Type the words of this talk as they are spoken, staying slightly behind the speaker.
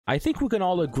I think we can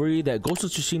all agree that Ghost of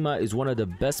Tsushima is one of the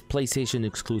best PlayStation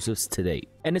exclusives to date.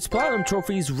 And its platinum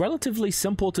trophy is relatively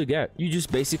simple to get. You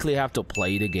just basically have to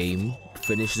play the game,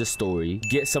 finish the story,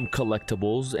 get some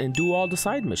collectibles, and do all the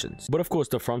side missions. But of course,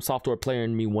 the From Software player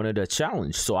in me wanted a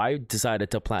challenge, so I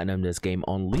decided to platinum this game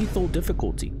on lethal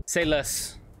difficulty. Say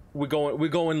less. We're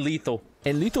going lethal.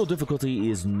 And lethal difficulty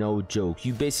is no joke.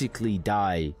 You basically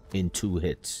die in 2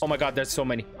 hits. Oh my god, there's so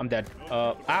many. I'm dead.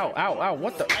 Ow,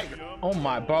 what the? Oh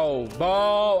my,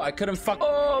 bro, I couldn't fuck.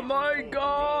 Oh my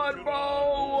god,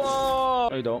 bro.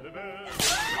 No, you don't.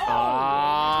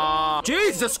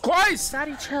 Jesus Christ!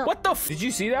 Daddy, chill. What the f? Did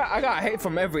you see that? I got hit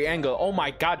from every angle. Oh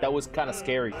my god, that was kind of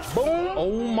scary. Boom.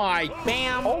 Oh my.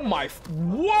 Bam. Oh my.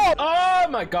 Whoa. Oh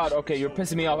my god. Okay, you're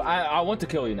pissing me off. I want to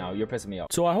kill you now. You're pissing me off.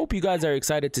 So I hope you guys are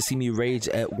excited to see me rage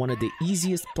at one of the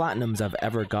easiest platinums I've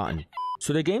ever gotten.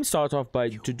 So the game starts off by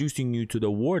introducing you to the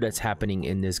war that's happening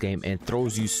in this game and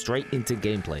throws you straight into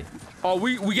gameplay. Oh,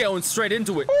 we going straight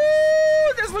into it.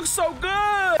 Ooh, this looks so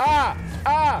good.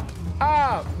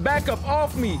 Back up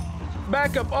off me.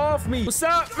 Back up off me. What's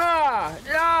up?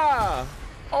 Yeah.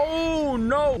 Oh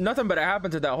no. Nothing better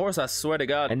happened to that horse, I swear to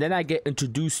god. And then I get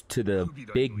introduced to the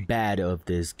big bad of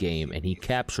this game, and he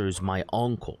captures my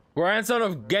uncle, grandson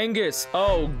of Genghis.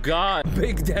 Oh god.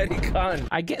 Big Daddy Khan.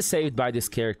 I get saved by this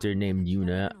character named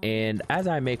Yuna, and as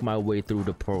I make my way through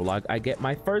the prologue, I get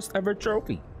my first ever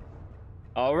trophy.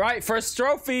 All right, first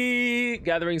trophy,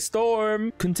 Gathering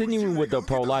Storm. Continuing with the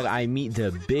prologue, I meet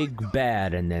the big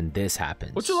bad, and then this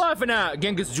happens. What you laughing at,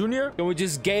 Genghis Jr.? Can we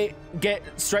just get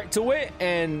straight to it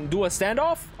and do a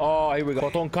standoff? Oh, here we go.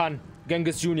 Proton Khan,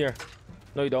 Genghis Jr.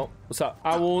 No, you don't. What's up?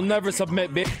 I will never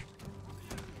submit, bitch.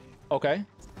 Okay,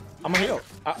 I'm a hero.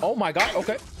 Oh my god.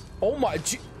 Okay. Oh my.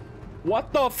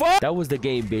 What the fuck? That was the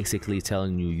game basically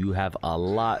telling you you have a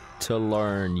lot to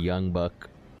learn, young buck.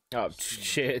 Oh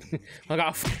shit. I got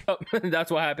f***ed up. That's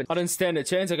what happened. I didn't stand a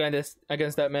chance against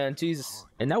that man. Jesus.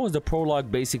 And that was the prologue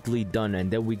basically done,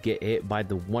 and then we get hit by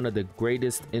one of the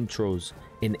greatest intros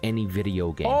in any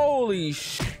video game. Holy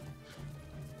shit.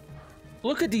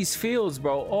 Look at these fields,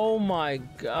 bro. Oh my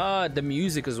god. The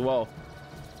music as well.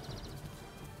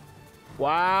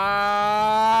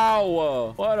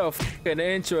 Wow, what a fucking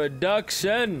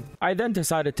introduction. I then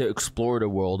decided to explore the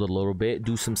world a little bit,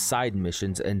 do some side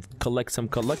missions, and collect some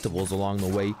collectibles along the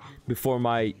way before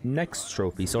my next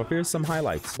trophy. So here's some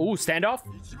highlights. Ooh, standoff.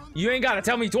 You ain't gotta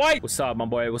tell me twice. What's up, my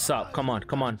boy? What's up? Come on,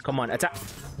 come on, come on. Attack.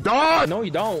 Dog! No,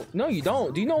 you don't. No, you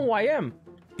don't. Do you know who I am?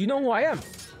 Do you know who I am?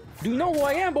 Do you know who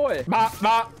I am, boy?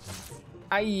 Oh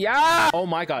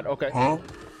my god, okay. Huh?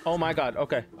 Oh my god,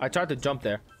 okay. I tried to jump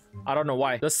there. I don't know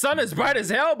why. The sun is bright as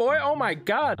hell, boy. Oh my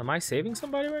god. Am I saving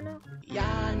somebody right now?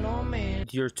 Yeah, no, man.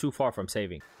 You're too far from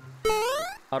saving.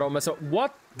 I don't mess up.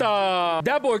 What the?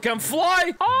 That boy can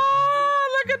fly.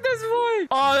 Oh, look at this boy.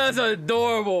 Oh, that's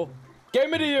adorable.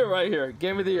 Game of the year right here.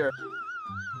 Game of the year.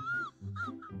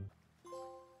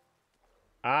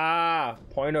 Ah,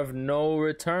 point of no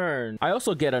return. I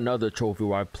also get another trophy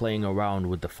while playing around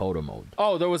with the photo mode.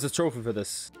 Oh, there was a trophy for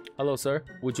this. Hello, sir.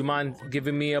 Would you mind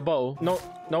giving me a bow? No,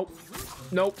 nope,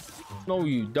 nope. No,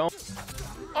 you don't.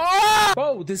 Oh!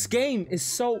 Bro, this game is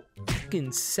so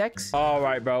fucking sexy. All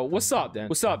right, bro. What's up, then?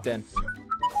 What's up, then?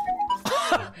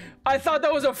 I thought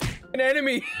that was a fucking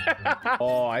enemy.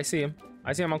 Oh, I see him.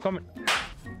 I see him. I'm coming.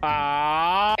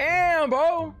 Damn,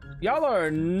 bro. Y'all are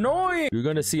annoying. You're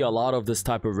gonna see a lot of this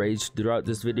type of rage throughout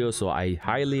this video, so I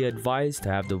highly advise to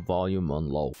have the volume on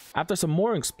low. After some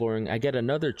more exploring, I get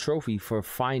another trophy for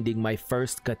finding my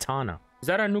first katana. Is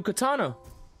that a new katana?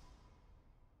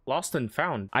 Lost and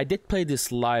found. I did play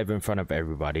this live in front of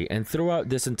everybody, and throughout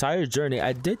this entire journey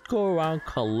I did go around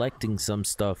collecting some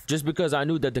stuff just because I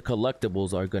knew that the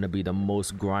collectibles are going to be the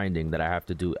most grinding that I have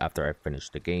to do after I finish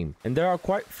the game. And there are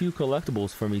quite a few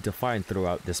collectibles for me to find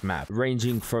throughout this map,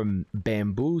 ranging from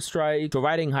bamboo strike to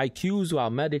writing haikus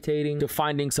while meditating to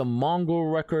finding some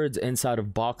Mongol records inside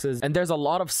of boxes. And there's a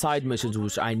lot of side missions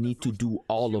which I need to do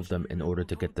all of them in order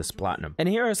to get this platinum. And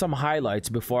here are some highlights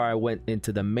before I went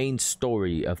into the main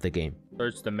story of the game.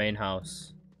 Search the main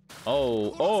house.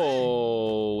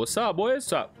 Oh, what's up, boys?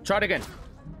 What's up? Try it again.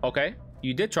 Okay,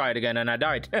 you did try it again and I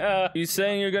died. You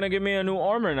saying you're gonna give me a new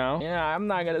armor now? Yeah, I'm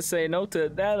not gonna say no to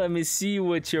that. Let me see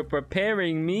what you're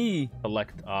preparing me.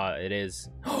 Select. It is.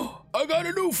 I got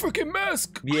a new freaking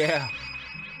mask. Yeah,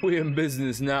 we in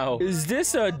business now. Is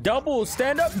this a double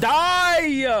stand-up?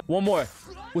 Die! One more.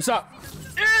 What's up?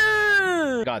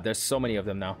 God, there's so many of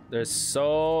them now. There's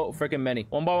so freaking many.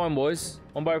 One by one, boys.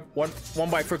 One by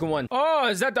freaking one. Oh,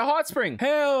 is that the hot spring?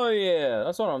 Hell yeah.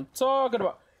 That's what I'm talking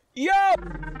about. Yo!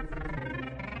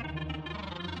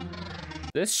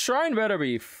 This shrine better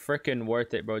be freaking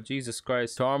worth it, bro. Jesus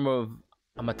Christ. Charm of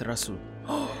Amaterasu.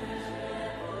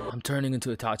 I'm turning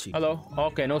into Itachi. Hello.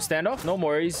 Okay, no standoff. No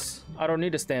worries. I don't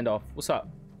need a standoff. What's up?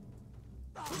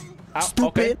 Ow.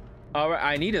 Stupid. Okay. All right,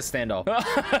 I need a standoff.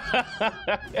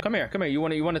 Come here. Come here. You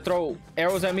want to throw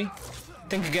arrows at me?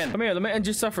 Think again. Come here. Let me end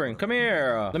your suffering. Come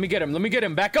here. Let me get him. Let me get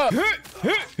him. Back up.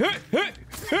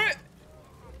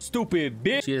 Stupid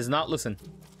bitch. She does not listen.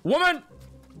 Woman,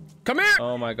 come here.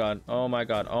 Oh my god. Oh my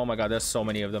god. Oh my god. There's so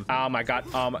many of them. Oh my god.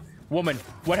 Woman,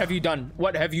 what have you done?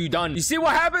 What have you done? You see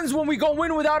what happens when we go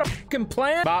in without a fucking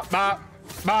plan? Bop, bop,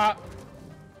 bop.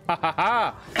 Ha ha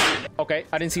ha. Okay,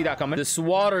 I didn't see that coming. This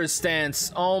water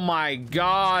stance. Oh my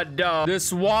god.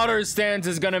 This water stance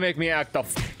is gonna make me act the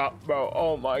f up, bro.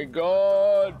 Oh my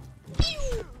god.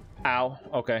 Ow.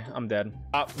 Okay, I'm dead.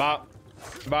 Bop, bop,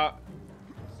 bop.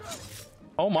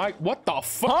 Oh my, what the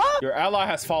fuck? Huh? Your ally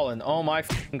has fallen. Oh my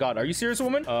fucking god. Are you serious,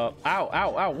 woman? Ow, ow,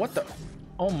 ow. What the?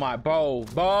 Oh my, bro.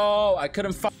 I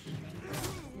couldn't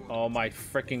Oh my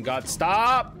freaking god.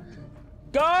 Stop.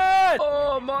 God!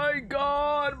 Oh my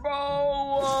god,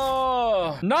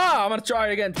 bro! Nah, I'm gonna try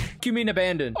it again. You mean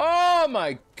abandoned? Oh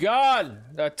my god!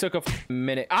 That took a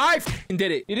minute. I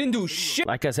did it. You didn't do shit.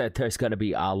 Like I said, there's gonna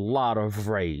be a lot of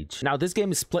rage. Now, this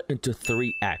game is split into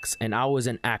 3 acts, and I was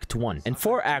in Act 1. And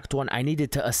for Act 1, I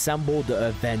needed to assemble the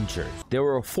Avengers. There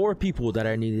were 4 people that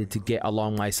I needed to get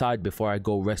along my side before I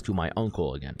go rescue my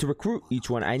uncle again. To recruit each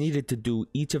one, I needed to do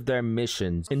each of their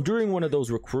missions. And during one of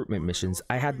those recruitment missions,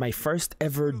 I had my first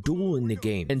ever duel in the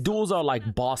game. And duels are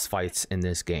like boss fights in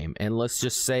this game. And let's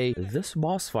just say this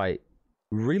boss fight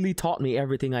really taught me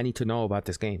everything I need to know about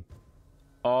this game.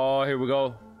 Oh, here we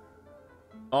go.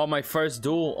 Oh, my first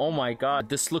duel. Oh my god.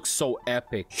 This looks so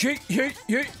epic.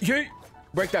 Yeet.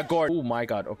 Break that guard. Oh my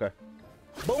god. Okay.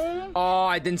 Boom. Oh,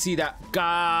 I didn't see that.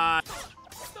 God.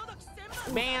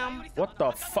 Bam. What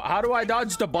the fuck? How do I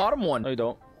dodge the bottom one? No, you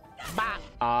don't.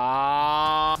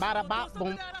 Ah.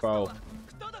 Bro.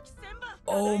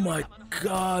 Oh my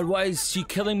god. Why is she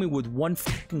killing me with one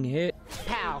fucking hit?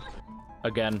 Pow.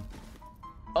 Again.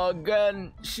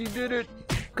 She did it.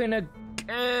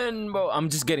 Again, bro. I'm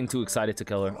just getting too excited to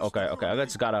kill her. Okay. I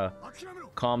just gotta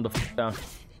calm the f down.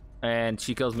 And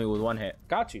she kills me with one hit.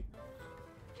 Got you.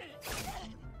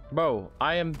 Bro,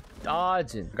 I am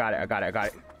dodging. Got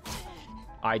it.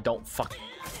 I don't fuck.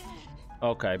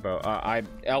 Okay, bro.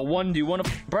 L1, do you want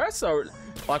to press? Or,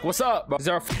 like, what's up, bro? Is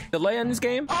there a delay in this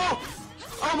game?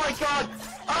 Oh my god!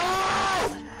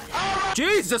 Oh!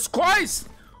 Jesus Christ!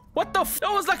 What the f?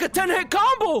 That was like a 10-hit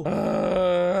combo!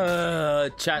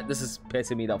 Chat, this is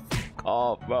pissing me the fuck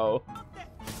off, bro.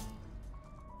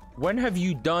 When have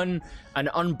you done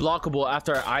an unblockable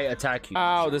after I attack you?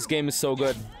 Oh, this game is so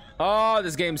good. Oh,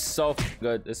 this game's so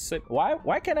good. It's sick.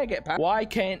 Why can't I get past? Why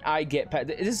can't I get past?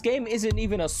 This game isn't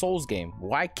even a Souls game.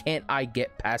 Why can't I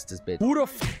get past this bit? Who the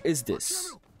f is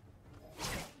this?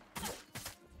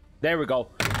 There we go.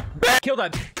 Kill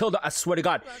that. I swear to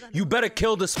God. You better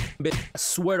kill this bitch. I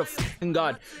swear to fucking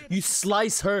God. You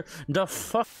slice her the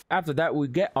fuck. After that, we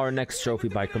get our next trophy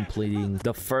by completing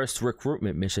the first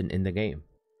recruitment mission in the game.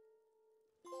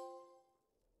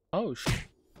 Oh, shit.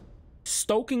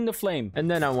 Stoking the flame. And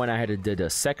then I went ahead and did a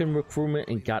second recruitment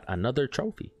and got another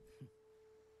trophy.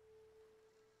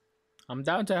 I'm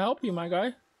down to help you, my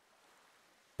guy.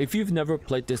 If you've never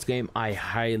played this game, I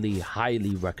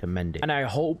highly recommend it. And I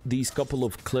hope these couple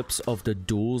of clips of the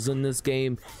duels in this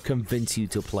game convince you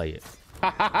to play it.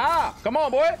 Ha ha ha! Come on,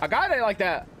 boy! I got it like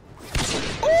that.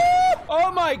 Ooh!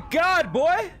 Oh my god,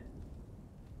 boy!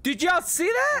 Did y'all see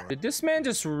that? Did this man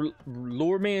just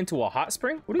lure me into a hot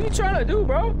spring? What are you trying to do,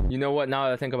 bro? You know what? Now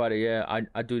that I think about it, yeah,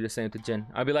 I do the same to Jin.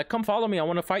 I'd be like, come follow me. I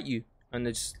want to fight you. And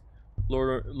they just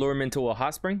lure him into a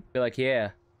hot spring. Be like, yeah.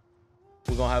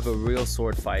 We're gonna have a real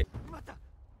sword fight.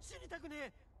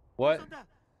 What?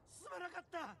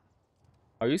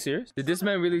 Are you serious? Did this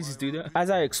man really just do that? As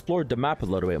I explored the map a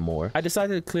little bit more, I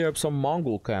decided to clear up some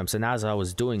Mongol camps, and as I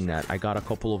was doing that, I got a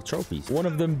couple of trophies. One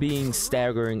of them being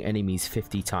staggering enemies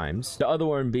 50 times, the other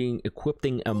one being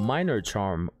equipping a minor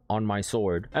charm on my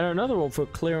sword, and another one for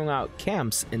clearing out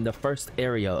camps in the first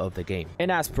area of the game.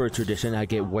 And as per tradition, I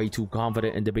get way too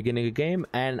confident in the beginning of the game,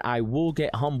 and I will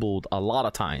get humbled a lot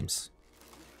of times.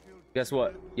 Guess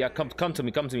what? Yeah, come to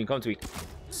me.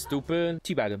 Stupid.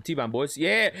 Teabag him, boys.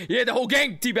 Yeah, the whole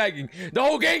gang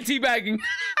teabagging.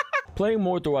 Playing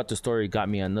more throughout the story got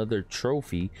me another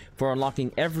trophy for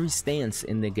unlocking every stance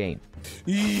in the game.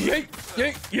 Yay.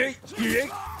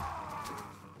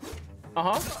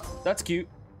 That's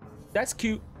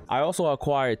cute. I also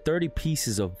acquired 30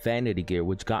 pieces of vanity gear,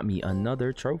 which got me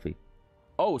another trophy.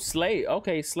 Oh, Slay.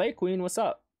 Okay, Slay Queen, what's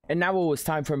up? And now it was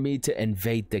time for me to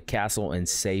invade the castle and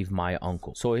save my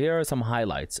uncle. So here are some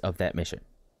highlights of that mission.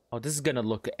 Oh, this is gonna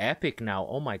look epic now.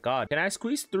 Oh my god. Can I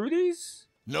squeeze through these?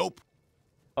 Nope.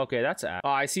 Okay, that's it. Oh,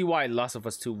 I see why Last of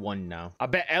Us 2 won now. I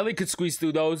bet Ellie could squeeze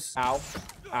through those. Ow.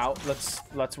 Ow.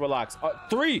 Let's relax.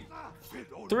 3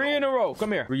 in a row.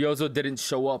 Come here. Ryozo didn't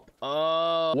show up.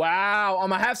 Wow.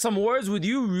 I'm gonna have some words with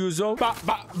you, Ryozo.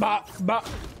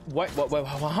 What?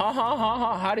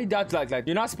 How did he dodge like that?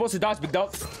 You're not supposed to dodge, big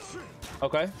dog.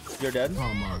 Okay, you're dead.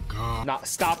 Oh my god. Nah,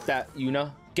 stop that,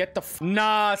 Yuna. Get the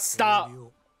nah, stop.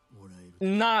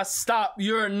 Nah, stop.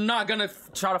 You're not gonna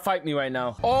try to fight me right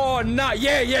now. Oh, nah,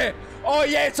 yeah. Oh,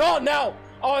 yeah, it's on now.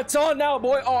 Oh, it's on now,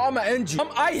 boy. Oh, I'm gonna end you.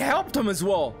 I helped him as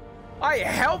well. I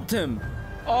helped him.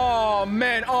 Oh,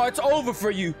 man. Oh, it's over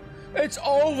for you. It's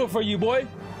over for you, boy.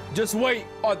 Just wait.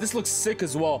 Oh, this looks sick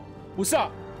as well. What's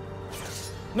up?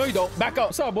 No, you don't. Back up.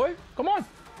 What's up, boy? Come on.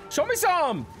 Show me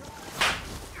some.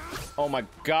 Oh, my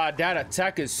God. That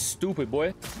attack is stupid,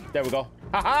 boy. There we go.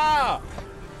 Ha-ha!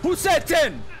 Who said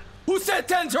 10? Who said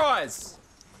 10 tries?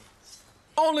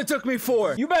 Only took me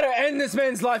 4. You better end this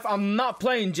man's life. I'm not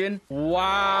playing, Jin.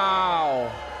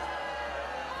 Wow.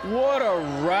 What a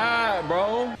rat,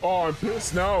 bro. Oh, I'm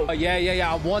pissed now.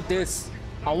 Yeah. I want this.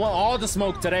 I want all the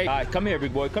smoke today. All right, come here,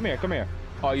 big boy. Come here.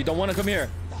 Oh, you don't want to come here.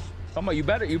 Come on, you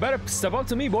better step up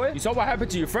to me, boy. You saw what happened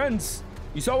to your friends.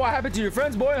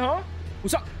 Boy, huh?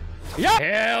 What's up? Yeah.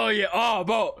 Hell yeah. Oh,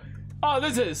 bro. Oh,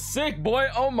 this is sick, boy.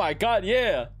 Oh my god,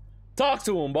 yeah. Talk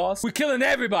to him, boss. We're killing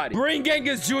everybody. Bring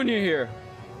Genghis Jr. here.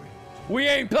 We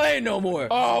ain't playing no more.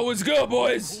 Oh, what's good,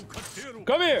 boys?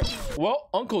 Come here. Well,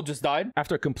 Uncle just died.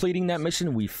 After completing that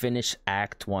mission, we finish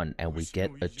Act 1 and we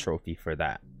get a trophy for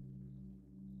that.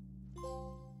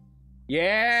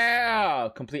 Yeah!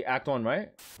 Complete Act 1, right?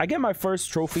 I get my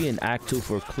first trophy in Act 2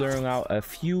 for clearing out a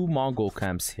few Mongol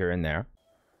camps here and there.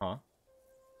 Huh?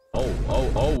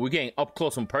 Oh, we're getting up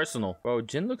close and personal. Bro,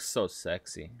 Jin looks so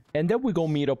sexy. And then we go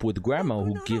meet up with Grandma,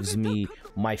 who gives me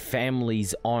my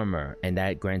family's armor, and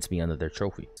that grants me another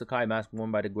trophy. Sakai mask worn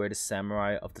by the greatest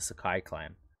samurai of the Sakai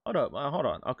clan. Hold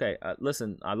on. Okay,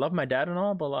 listen, I love my dad and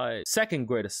all, but like, second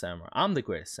greatest samurai. I'm the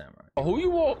greatest samurai. Who you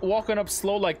walking up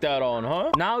slow like that on,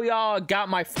 huh? Now y'all got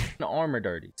my armor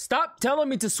dirty. Stop telling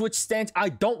me to switch stance. I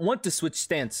don't want to switch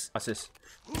stance. Watch this.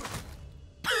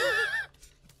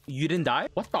 You didn't die?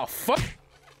 What the fuck?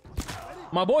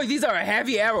 My boy, these are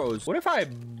heavy arrows. What if I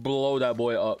blow that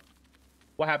boy up?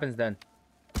 What happens then?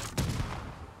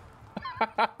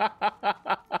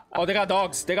 Oh, they got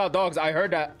dogs. I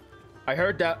heard that.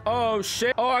 Oh,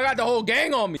 shit. Oh, I got the whole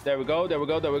gang on me. There we go.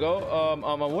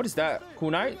 What is that?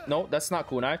 Kunai? No, that's not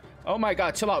kunai. Oh my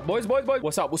god, chill out. Boys.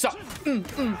 What's up?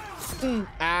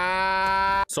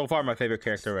 Ah. So far, my favorite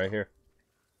character right here.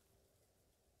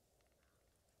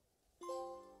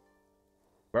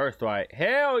 Birthright.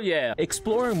 Hell yeah.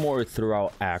 Exploring more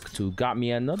throughout Act 2 got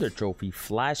me another trophy,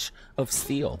 Flash of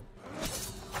Steel.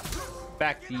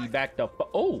 Back the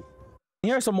oh.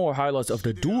 Here are some more highlights of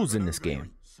the duels in this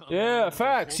game. Yeah,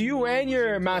 facts. You and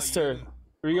your master,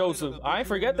 Ryozo. I ain't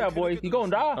forget that boy. He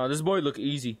gonna die. Oh, this boy look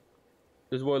easy.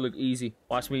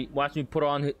 Watch me put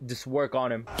on this work on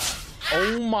him.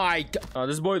 Oh my god. Oh,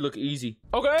 this boy look easy.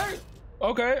 Okay,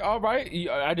 all right.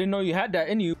 I didn't know you had that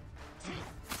in you.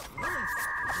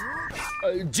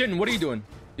 Jin, what are you doing?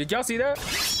 Did y'all see that?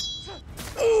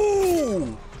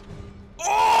 Ooh!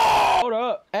 Oh! Hold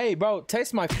up. Hey, bro,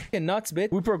 taste my fucking nuts,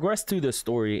 bitch. We progress through the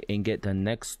story and get the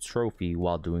next trophy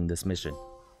while doing this mission.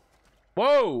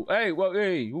 Whoa! Hey.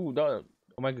 Ooh, oh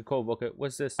my god, Cove. Okay,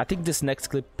 what's this? I think this next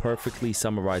clip perfectly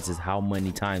summarizes how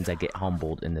many times I get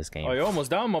humbled in this game. Oh, you're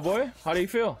almost down, my boy. How do you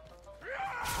feel?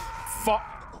 Fuck.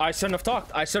 I shouldn't have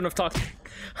talked.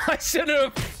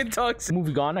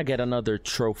 Moving on, I get another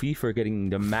trophy for getting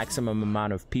the maximum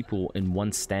amount of people in one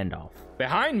standoff.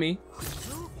 Behind me?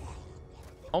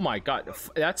 Oh my god,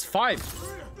 that's 5.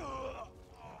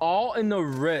 All in the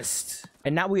wrist.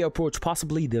 And now we approach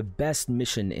possibly the best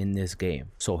mission in this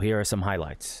game. So here are some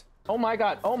highlights. Oh my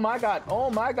god. No,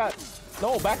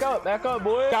 back up,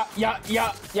 boy. Yeah.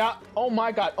 Oh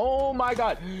my god.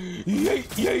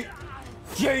 Yeet.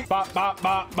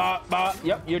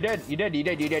 Yep, you're dead.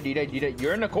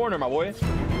 You're in the corner, my boy.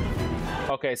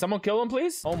 Okay, someone kill him,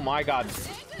 please. Oh my god.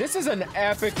 This is an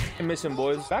epic mission,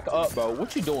 boys. Back up, bro.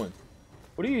 What you doing?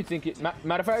 What do you think?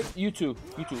 Matter of fact, you two.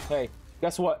 Hey,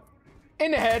 guess what?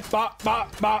 In the head.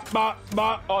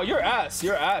 Oh, your ass.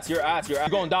 You're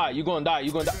gonna die. You gonna die.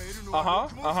 You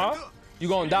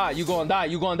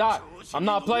gonna die. I'm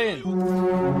not playing.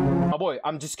 My boy,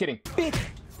 I'm just kidding.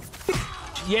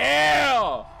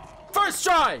 Yeah! First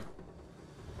try!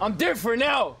 I'm different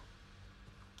now.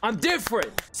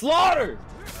 Slaughter!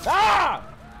 Ah!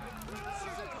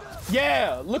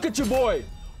 Yeah, look at your boy.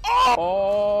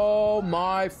 Oh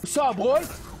my. What's up, boy?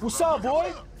 What's up,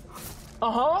 boy?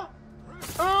 Uh-huh.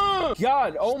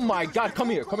 God, oh my God, come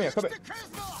here, come here, come here.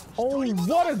 Oh,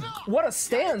 what a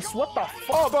stance. What the fuck?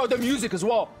 Oh, bro, the music as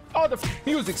well. Oh, the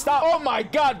music, stop. Oh my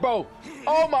God, bro.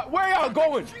 Oh my, where y'all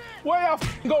going? Where y'all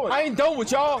going? I ain't done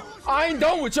with y'all. I ain't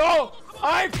done with y'all.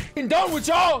 I ain't done with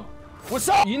y'all. What's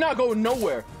up? You're not going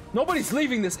nowhere. Nobody's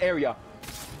leaving this area.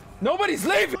 Nobody's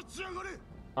leaving.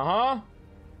 Uh-huh.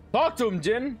 Talk to him,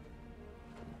 Jin.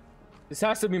 This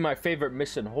has to be my favorite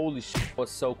mission. Holy shit, was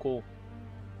so cool.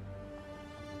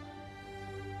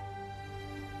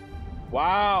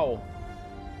 Wow.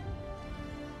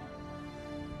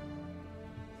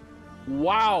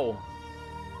 Wow.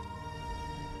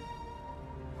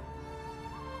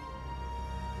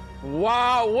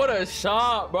 Wow, what a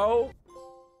shot, bro.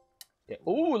 Yeah.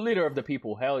 Ooh, leader of the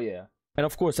people. Hell yeah. And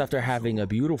of course, after having a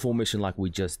beautiful mission like we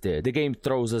just did, the game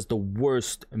throws us the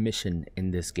worst mission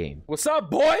in this game. What's up,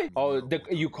 boy? Oh,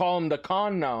 you call him the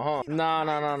Khan now, huh?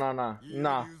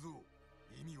 Nah.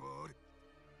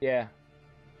 Yeah.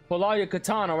 Pull out your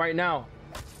katana right now.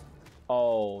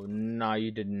 Oh, nah,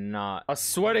 you did not. I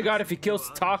swear to God, if he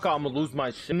kills Taka, I'm gonna lose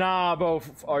my shit. Nah, bro.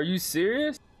 Are you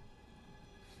serious?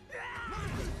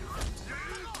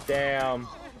 Damn.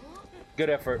 Good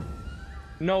effort.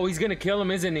 No, he's gonna kill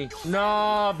him, isn't he?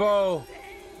 Nah, bro.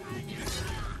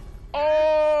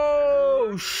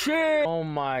 Oh, shit. Oh,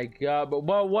 my God.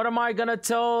 But what am I gonna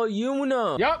tell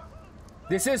Yuna? Yup.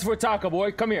 This is for Taka,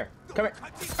 boy. Come here. Come here.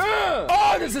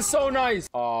 Oh, this is so nice.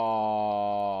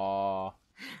 I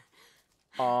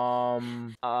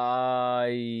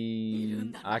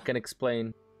can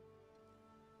explain.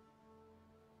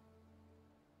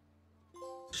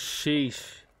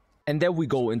 Sheesh. And then we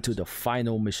go into the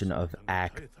final mission of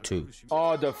Act 2.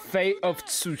 Oh, the fate of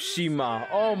Tsushima.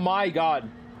 Oh my God.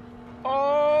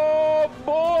 Oh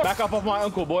boy. Back up off my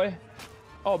uncle, boy.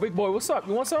 Oh, big boy, what's up?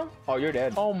 You want some? Oh, you're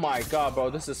dead. Oh my God, bro.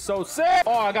 This is so sick.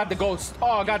 Oh, I got the ghost. Oh,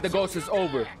 I got the ghost. It's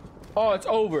over. Oh, it's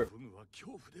over.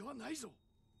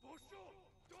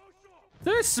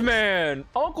 This man.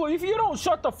 Uncle, if you don't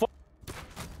shut the fuck.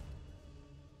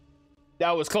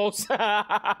 That was close.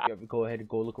 Go ahead and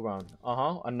go look around.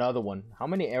 Another one. How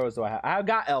many arrows do I have? I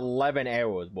got 11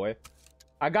 arrows, boy.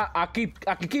 I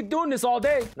can keep doing this all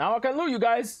day. Now I can lose you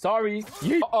guys. Sorry.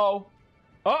 Uh-oh.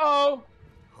 Uh-oh.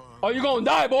 Oh, you gonna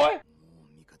die, boy.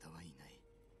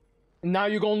 Now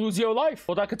you're gonna lose your life.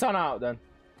 Pull that katana out then.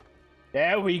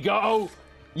 There we go.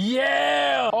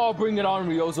 Yeah. Oh, bring it on,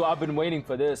 Ryozo. I've been waiting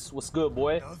for this. What's good,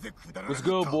 boy? What's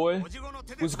good, boy?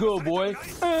 What's good, boy?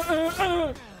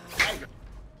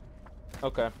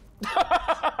 Okay.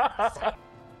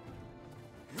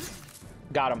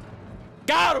 Got him.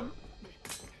 Got him.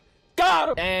 Got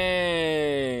him.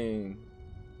 Dang.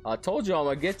 I told you I'm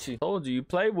gonna get you. Told you, you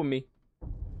played with me.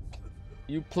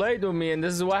 You played with me, and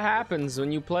this is what happens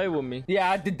when you play with me. Yeah,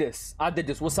 I did this. I did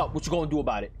this. What's up? What you gonna do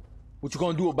about it? What you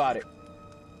gonna do about it?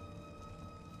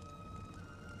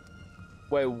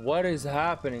 Wait, what is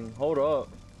happening? Hold up.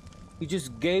 He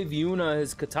just gave Yuna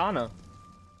his katana.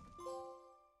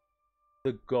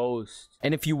 The ghost.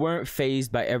 And if you weren't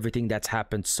fazed by everything that's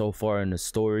happened so far in the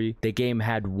story, the game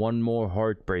had one more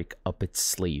heartbreak up its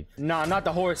sleeve. Nah, not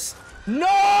the horse.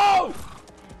 No!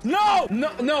 No!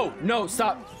 No, no, no,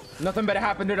 stop. Nothing better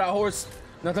happen to that horse.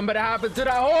 Nothing better happen to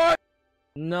that horse.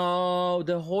 No,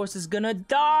 the horse is gonna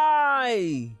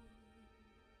die.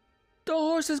 The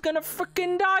horse is gonna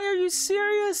freaking die. Are you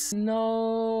serious?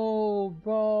 No,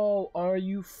 bro. Are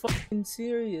you fucking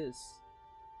serious?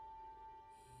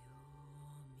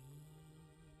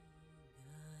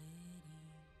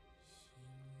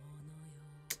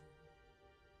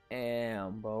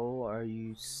 Damn, bro. Are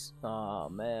you... Oh,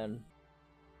 man.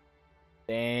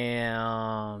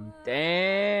 Damn.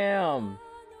 Damn.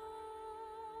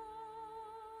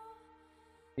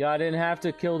 Y'all didn't have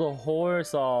to kill the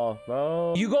horse off,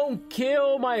 bro. You gonna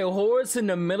kill my horse in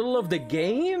the middle of the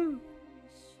game?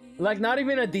 Like, not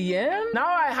even at the end? Now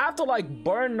I have to, like,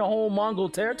 burn the whole Mongol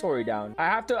territory down. I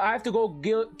have to go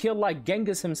kill, like,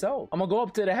 Genghis himself. I'm gonna go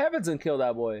up to the heavens and kill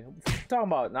that boy. What you talking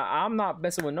about? Now, I'm not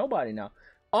messing with nobody now.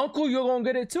 Uncle, you're gonna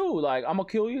get it too. Like, I'm gonna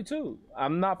kill you too.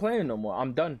 I'm not playing no more.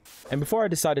 I'm done. And before I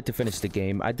decided to finish the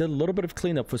game, I did a little bit of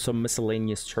cleanup for some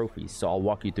miscellaneous trophies, so I'll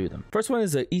walk you through them. First one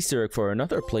is an Easter egg for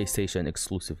another PlayStation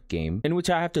exclusive game, in which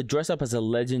I have to dress up as a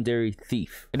legendary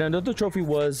thief. And another trophy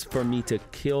was for me to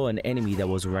kill an enemy that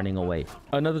was running away.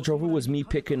 Another trophy was me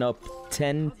picking up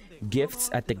 10 gifts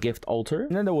at the gift altar.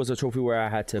 And then there was a trophy where I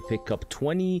had to pick up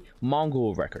 20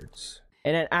 Mongol records.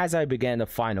 And then as I began the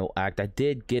final act, I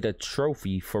did get a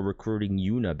trophy for recruiting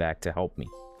Yuna back to help me.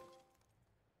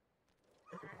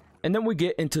 And then we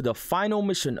get into the final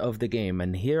mission of the game,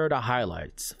 and here are the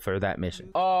highlights for that mission.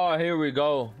 Oh, here we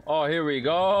go. Oh, here we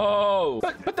go.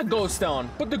 Put the ghost on.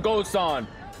 Put the ghost on.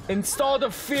 Install the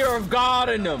fear of God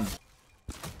in them.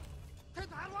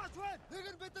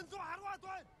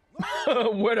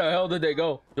 Where the hell did they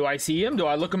go? Do I see him? Do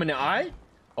I look him in the eye?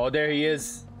 Oh, there he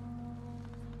is.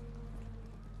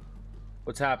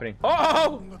 What's happening?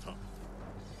 Oh!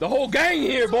 The whole gang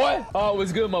here, boy. Oh,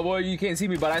 what's good, my boy? You can't see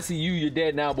me, but I see you. You're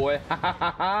dead now, boy.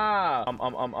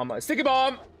 I'm a sticky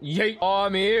bomb. Yay. Oh,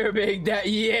 I'm here, big dad.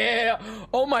 Yeah.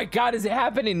 Oh my God, is it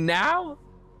happening now?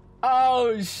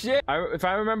 Oh shit. If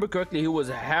I remember correctly, he was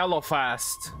hella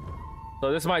fast.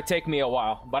 So this might take me a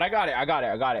while, but I got it.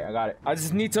 I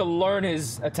just need to learn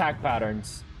his attack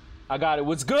patterns. I got it.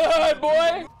 What's good,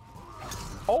 boy?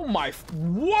 Oh my.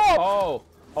 Whoa.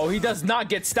 Oh, he does not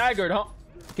get staggered, huh?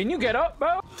 Can you get up,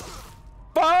 bro?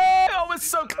 Oh, it's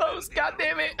so close. God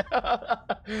damn it.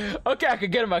 Okay, I can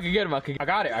get him. I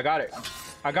got it.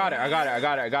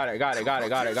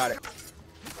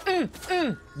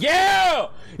 Yeah!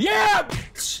 Yeah,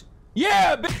 bitch!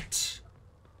 Yeah, bitch!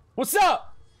 What's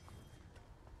up?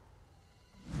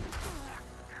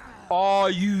 Oh,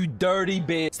 you dirty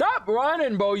bitch. Stop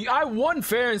running, bro. I won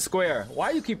fair and square. Why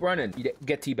you keep running?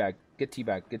 Get teabag. Get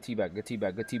teabag.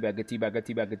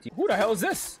 Who the hell is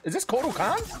this? Is this Kodo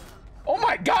Khan? Oh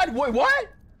my God, wait, what?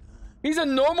 He's a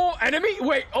normal enemy?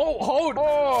 Wait, hold.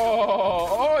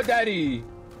 Oh, daddy.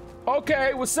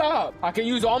 Okay, what's up? I can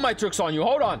use all my tricks on you.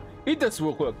 Hold on. Eat this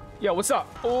real quick. Yeah, what's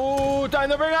up? Oh, time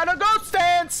to bring out a ghost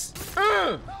dance.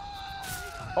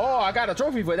 Oh, I got a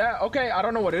trophy for that. Okay, I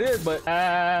don't know what it is, but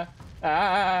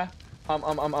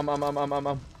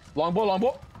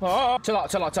longbow. Oh, chill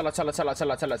out.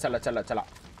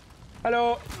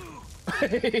 Hello.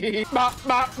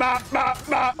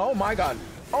 Oh my God.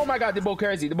 The boy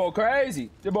crazy.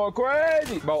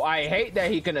 Bro, I hate that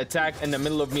he can attack in the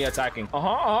middle of me attacking.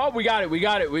 We got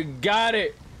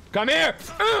it. Come here.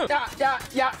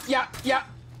 Yeah.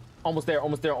 Almost there.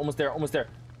 Matter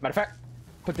of fact,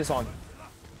 put this on.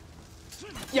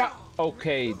 Yeah.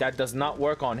 Okay, that does not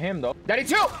work on him though. Daddy,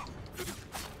 chill.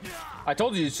 I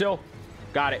told you to chill.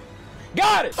 Got it.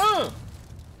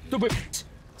 Stupid.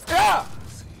 Yeah.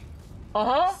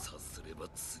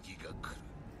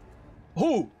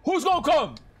 Who's gonna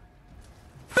come?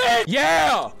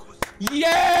 Yeah.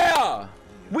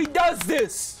 We does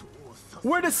this.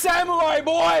 We're the samurai,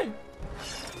 boy.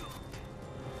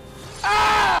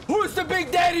 Who's the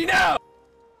big daddy now?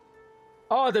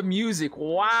 Oh, the music.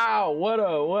 Wow,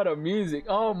 what a music.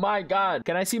 Oh my God.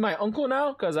 Can I see my uncle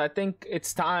now? Because I think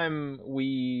it's time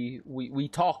we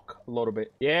talk a little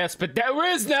bit. Yes, but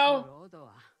there is now.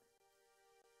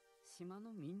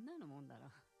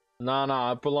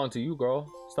 Nah, I belong to you,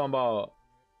 girl. It's talking about.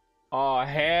 Oh,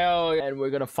 hell. And we're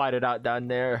gonna fight it out down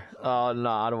there. Oh, no,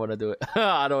 I don't want to do it.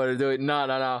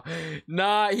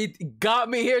 Nah, he got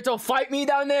me here to fight me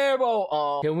down there,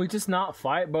 bro. Can we just not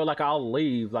fight, bro? Like, I'll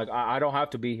leave. Like, I don't have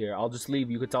to be here. I'll just leave.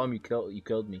 You could tell him you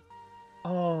killed me.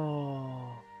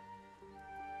 Oh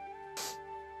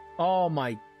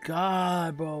my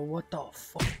God, bro. What the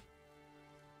fuck?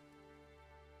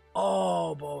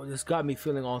 Oh, bro, this got me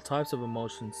feeling all types of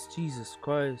emotions. Jesus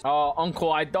Christ. Oh,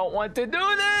 uncle, I don't want to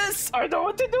do this. I don't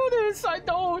want to do this.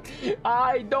 Oh,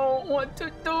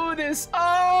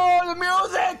 the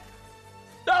music.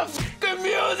 The fucking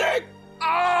music.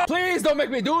 Oh, please don't make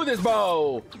me do this,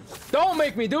 bro.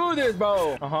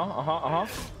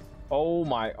 Oh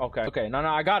my. Okay. No,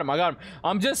 I got him. I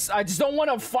just don't want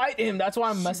to fight him. That's why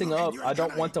I'm messing up. I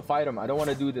don't want to fight him. I don't want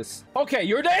to do this. Okay,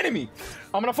 you're the enemy.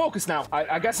 I'm gonna focus now.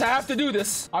 I guess I have to do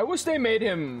this. I wish they made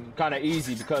him kind of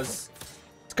easy because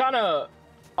it's kind of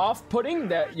off-putting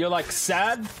that you're like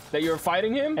sad that you're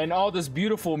fighting him and all this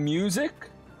beautiful music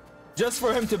just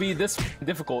for him to be this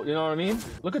difficult. You know what I mean?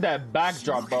 Look at that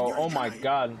backdrop, bro. Oh my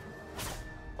God.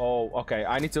 Oh, okay.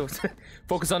 I need to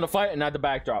focus on the fight and not the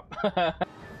backdrop.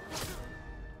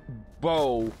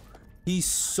 Bro, he's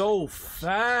so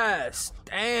fast.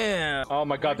 Damn. Oh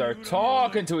my God, they're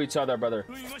talking to each other, brother.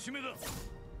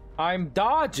 I'm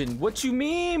dodging. What you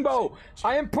mean, bro?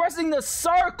 I am pressing the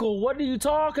circle. What are you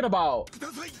talking about?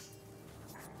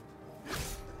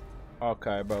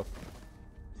 Okay, bro.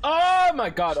 Oh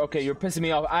my God. Okay, you're pissing me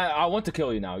off. I want to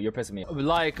kill you now. You're pissing me off.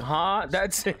 Like, huh?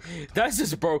 That's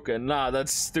just broken. Nah,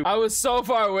 that's stupid. I was so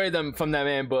far away from that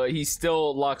man, but he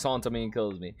still locks onto me and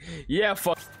kills me. Yeah,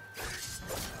 fuck.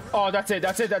 Oh, that's it,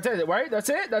 right? That's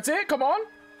it, come on.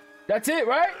 That's it,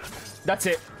 right? That's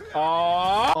it.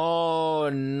 Oh,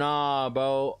 nah,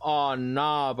 bro. Oh,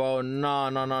 nah, bro. No.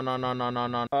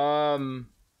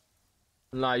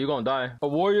 Nah, you gonna die. A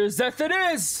warrior's death it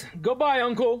is. Goodbye,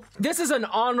 uncle. This is an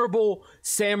honorable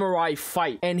samurai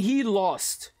fight, and he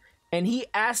lost. And he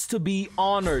asked to be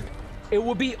honored. It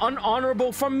would be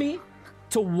unhonorable from me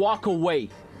to walk away.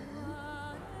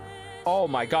 Oh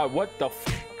my god, what the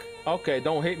fuck? Okay,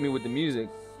 don't hit me with the music.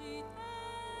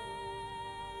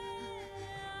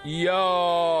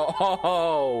 Yo.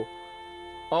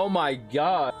 Oh my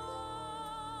god.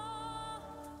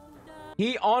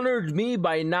 He honored me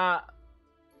by not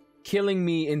killing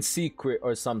me in secret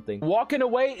or something. Walking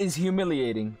away is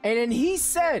humiliating. And then he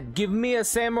said, give me a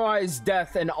samurai's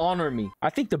death and honor me.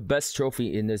 I think the best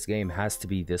trophy in this game has to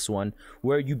be this one,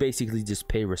 where you basically just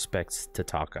pay respects to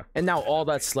Taka. And now all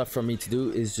that's left for me to do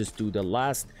is just do the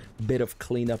last bit of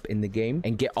cleanup in the game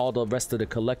and get all the rest of the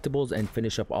collectibles and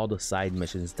finish up all the side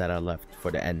missions that are left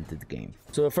for the end of the game.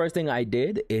 So the first thing I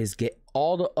did is get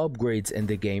all the upgrades in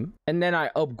the game, and then I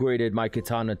upgraded my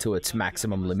katana to its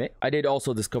maximum limit. I did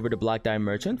also discover the Black Dye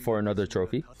Merchant for another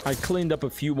trophy. I cleaned up a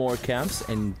few more camps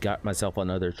and got myself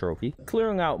another trophy.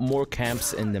 Clearing out more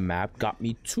camps in the map got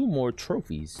me 2 more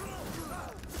trophies.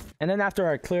 And then after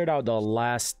I cleared out the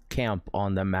last camp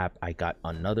on the map, I got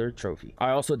another trophy. I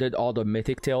also did all the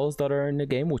mythic tales that are in the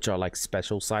game, which are like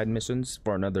special side missions,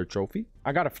 for another trophy.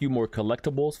 I got a few more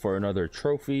collectibles for another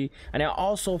trophy. And I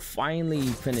also finally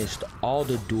finished all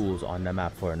the duels on the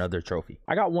map for another trophy.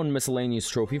 I got 1 miscellaneous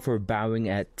trophy for bowing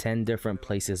at 10 different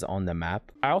places on the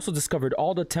map. I also discovered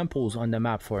all the temples on the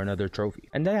map for another trophy.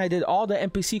 And then I did all the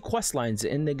NPC quest lines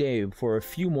in the game for a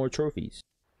few more trophies.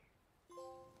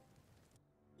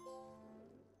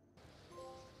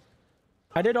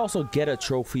 I did also get a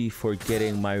trophy for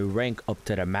getting my rank up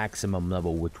to the maximum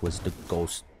level, which was the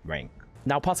ghost rank.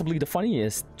 Now, possibly the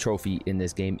funniest trophy in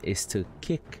this game is to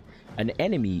kick an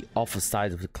enemy off the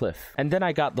side of the cliff. And then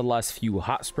I got the last few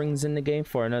hot springs in the game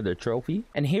for another trophy.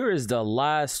 And here is the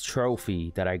last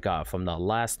trophy that I got from the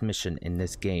last mission in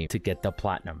this game to get the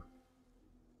platinum.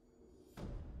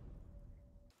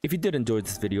 If you did enjoy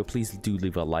this video, please do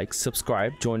leave a like,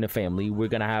 subscribe, join the family. We're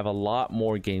gonna have a lot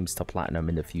more games to platinum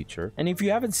in the future. And if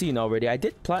you haven't seen already, I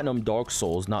did platinum Dark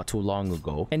Souls not too long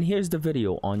ago. And here's the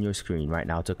video on your screen right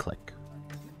now to click.